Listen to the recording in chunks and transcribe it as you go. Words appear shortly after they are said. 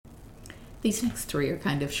These next three are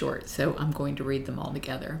kind of short, so I'm going to read them all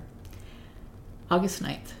together. August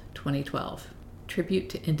 9th, 2012. Tribute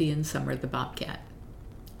to Indian Summer the Bobcat.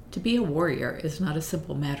 To be a warrior is not a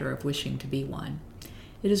simple matter of wishing to be one.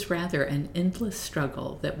 It is rather an endless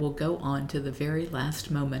struggle that will go on to the very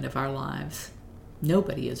last moment of our lives.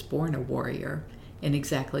 Nobody is born a warrior, in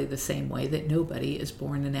exactly the same way that nobody is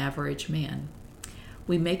born an average man.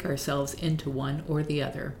 We make ourselves into one or the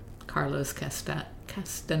other. Carlos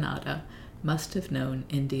Castaneda must have known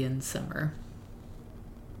Indian Summer.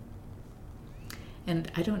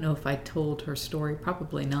 And I don't know if I told her story,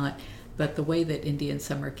 probably not, but the way that Indian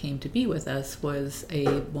Summer came to be with us was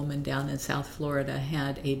a woman down in South Florida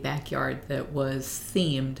had a backyard that was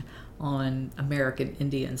themed on American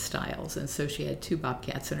Indian styles, and so she had 2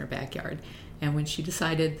 bobcats in her backyard. And when she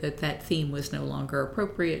decided that that theme was no longer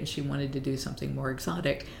appropriate and she wanted to do something more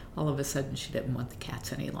exotic, all of a sudden she didn't want the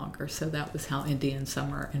cats any longer. So that was how Indian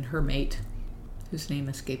Summer and her mate, whose name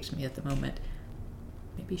escapes me at the moment,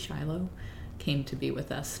 maybe Shiloh, came to be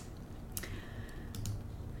with us.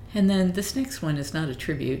 And then this next one is not a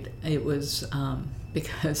tribute. It was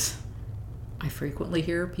because I frequently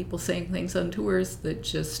hear people saying things on tours that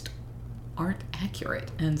just aren't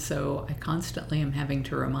accurate. And so I constantly am having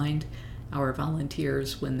to remind our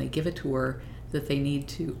volunteers when they give a tour that they need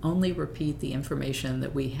to only repeat the information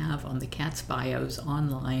that we have on the cats' bios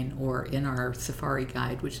online or in our safari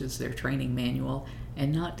guide, which is their training manual,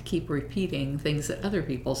 and not to keep repeating things that other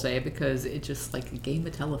people say, because it's just like a game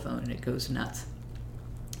of telephone and it goes nuts.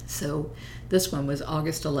 So this one was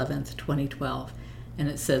August 11th, 2012, and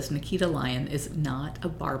it says Nikita Lion is not a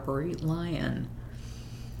Barbary lion.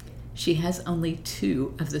 She has only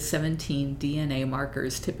 2 of the 17 DNA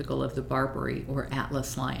markers typical of the Barbary or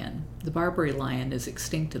Atlas lion. The Barbary lion is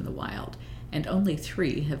extinct in the wild, and only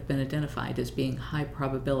 3 have been identified as being high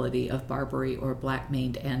probability of Barbary or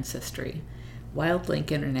black-maned ancestry. WildLink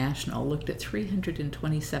International looked at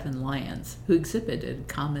 327 lions who exhibited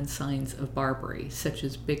common signs of Barbary, such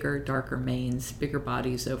as bigger, darker manes, bigger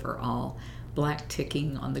bodies overall, black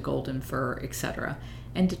ticking on the golden fur, etc.,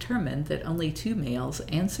 and determined that only 2 males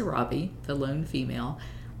and Sarabi, the lone female,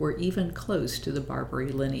 were even close to the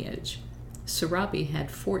Barbary lineage. Sarabi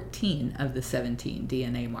had 14 of the 17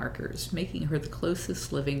 DNA markers, making her the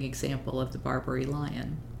closest living example of the Barbary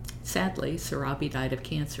lion. Sadly, Sarabi died of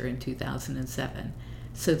cancer in 2007,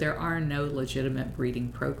 so there are no legitimate breeding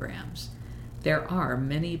programs. There are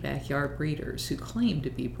many backyard breeders who claim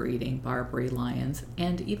to be breeding Barbary lions,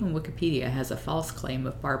 and even Wikipedia has a false claim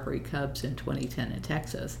of Barbary cubs in 2010 in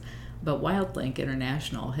Texas, but WildLink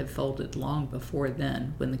International had folded long before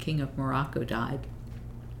then when the King of Morocco died,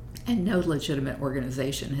 and no legitimate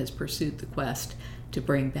organization has pursued the quest to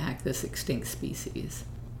bring back this extinct species.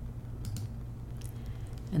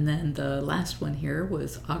 And then the last one here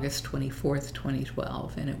was August 24th,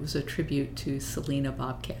 2012, and it was a tribute to Selena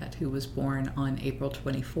Bobcat, who was born on April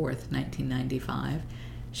 24th, 1995.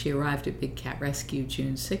 She arrived at Big Cat Rescue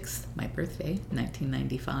June 6th, my birthday,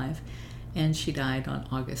 1995, and she died on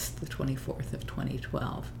August the 24th of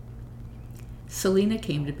 2012. Selena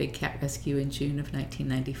came to Big Cat Rescue in June of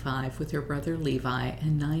 1995 with her brother Levi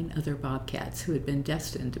and 9 other bobcats who had been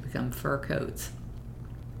destined to become fur coats.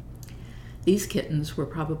 These kittens were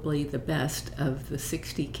probably the best of the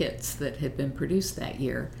 60 kits that had been produced that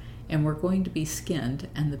year and were going to be skinned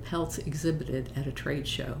and the pelts exhibited at a trade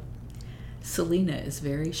show. Selena is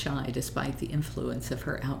very shy despite the influence of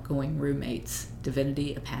her outgoing roommates,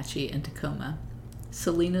 Divinity, Apache, and Tacoma.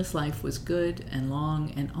 Selena's life was good and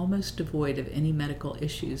long and almost devoid of any medical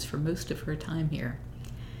issues for most of her time here.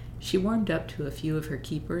 She warmed up to a few of her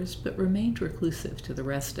keepers, but remained reclusive to the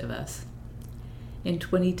rest of us. In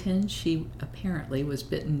 2010, she apparently was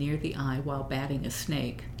bitten near the eye while batting a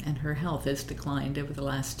snake, and her health has declined over the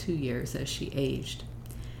last 2 years as she aged.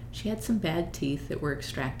 She had some bad teeth that were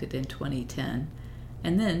extracted in 2010,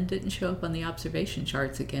 and then didn't show up on the observation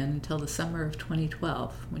charts again until the summer of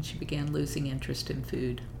 2012, when she began losing interest in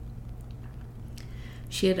food.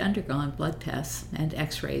 She had undergone blood tests and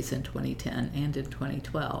x-rays in 2010 and in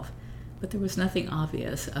 2012, but there was nothing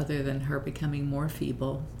obvious other than her becoming more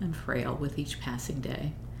feeble and frail with each passing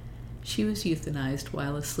day. She was euthanized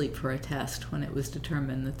while asleep for a test when it was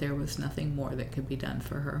determined that there was nothing more that could be done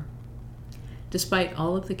for her. Despite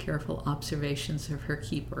all of the careful observations of her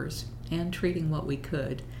keepers and treating what we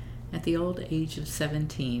could, at the old age of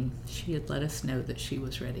 17, she had let us know that she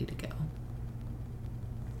was ready to go.